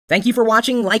Thank you for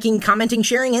watching, liking, commenting,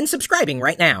 sharing, and subscribing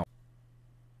right now.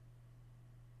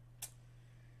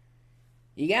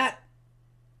 You got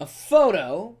a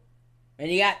photo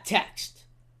and you got text.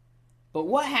 But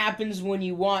what happens when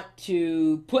you want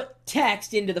to put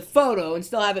text into the photo and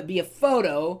still have it be a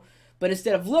photo, but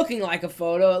instead of looking like a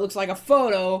photo, it looks like a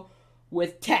photo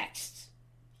with text?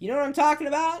 You know what I'm talking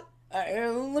about?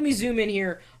 Let me zoom in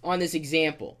here on this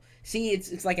example. See,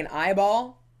 it's like an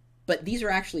eyeball, but these are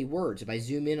actually words. If I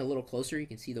zoom in a little closer, you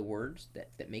can see the words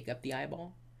that make up the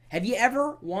eyeball. Have you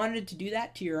ever wanted to do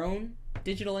that to your own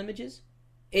digital images?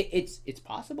 It's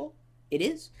possible. It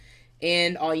is.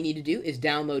 And all you need to do is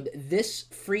download this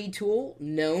free tool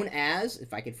known as,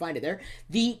 if I can find it there,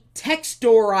 the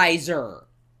Textorizer.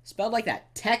 Spelled like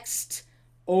that. Textorizer.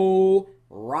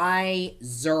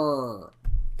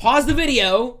 Pause the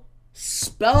video,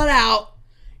 spell it out,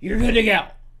 you're good to go.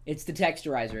 It's the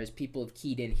Textorizer, as people have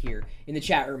keyed in here in the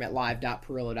chat room at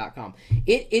live.pirillo.com.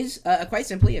 It is quite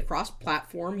simply a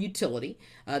cross-platform utility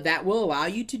that will allow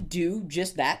you to do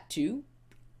just that to,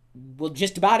 well,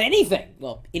 just about anything.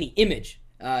 Well, any image.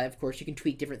 Of course, you can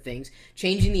tweak different things.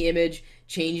 Changing the image,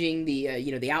 changing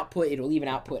the, the output. It'll even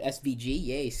output SVG.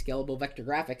 Yay, scalable vector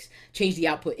graphics. Change the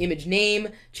output image name.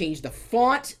 Change the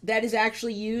font that is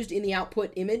actually used in the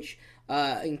output image,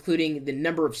 including the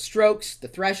number of strokes, the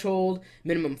threshold,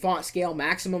 minimum font scale,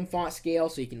 maximum font scale,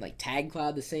 so you can like tag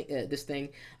cloud this thing.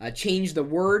 Change the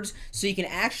words so you can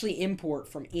actually import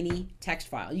from any text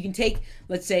file. You can take,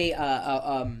 let's say,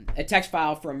 a text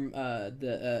file from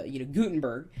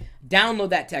Gutenberg, download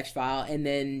that text file, and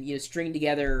then string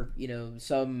together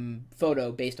some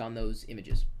photo based on those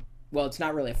images. Well, it's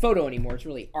not really a photo anymore; it's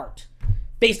really art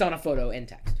based on a photo and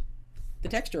text. The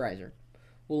Textorizer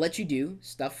will let you do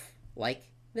stuff like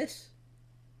this.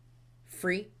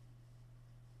 Free,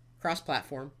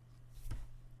 cross-platform,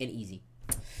 and easy.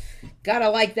 Gotta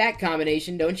like that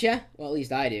combination, don't you? Well, at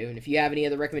least I do. And if you have any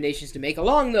other recommendations to make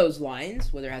along those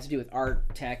lines, whether it has to do with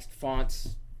art, text,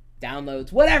 fonts,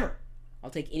 downloads, whatever, I'll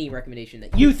take any recommendation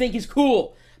that you think is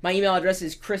cool. My email address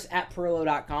is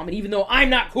chris@pirillo.com, and even though I'm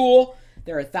not cool,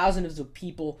 there are thousands of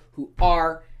people who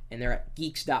are, and they're at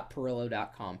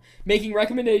geeks.pirillo.com, making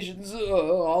recommendations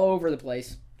all over the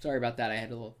place. Sorry about that. I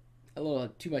had a little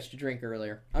too much to drink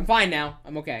earlier. I'm fine now.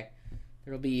 I'm okay.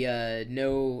 There will be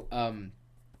no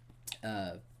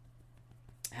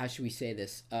how should we say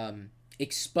this?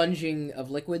 Expunging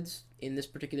of liquids in this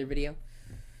particular video.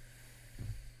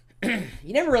 You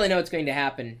never really know what's going to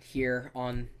happen here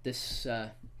on this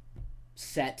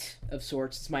set of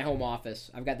sorts. It's my home office.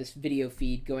 I've got this video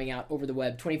feed going out over the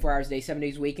web 24 hours a day, 7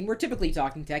 days a week, and we're typically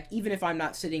talking tech. Even if I'm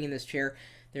not sitting in this chair,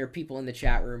 there are people in the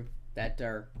chat room that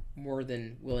are more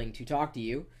than willing to talk to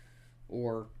you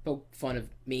or poke fun of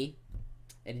me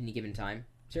at any given time.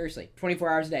 Seriously, 24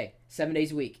 hours a day, 7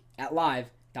 days a week at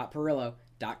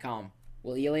live.pirillo.com.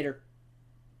 We'll see you later.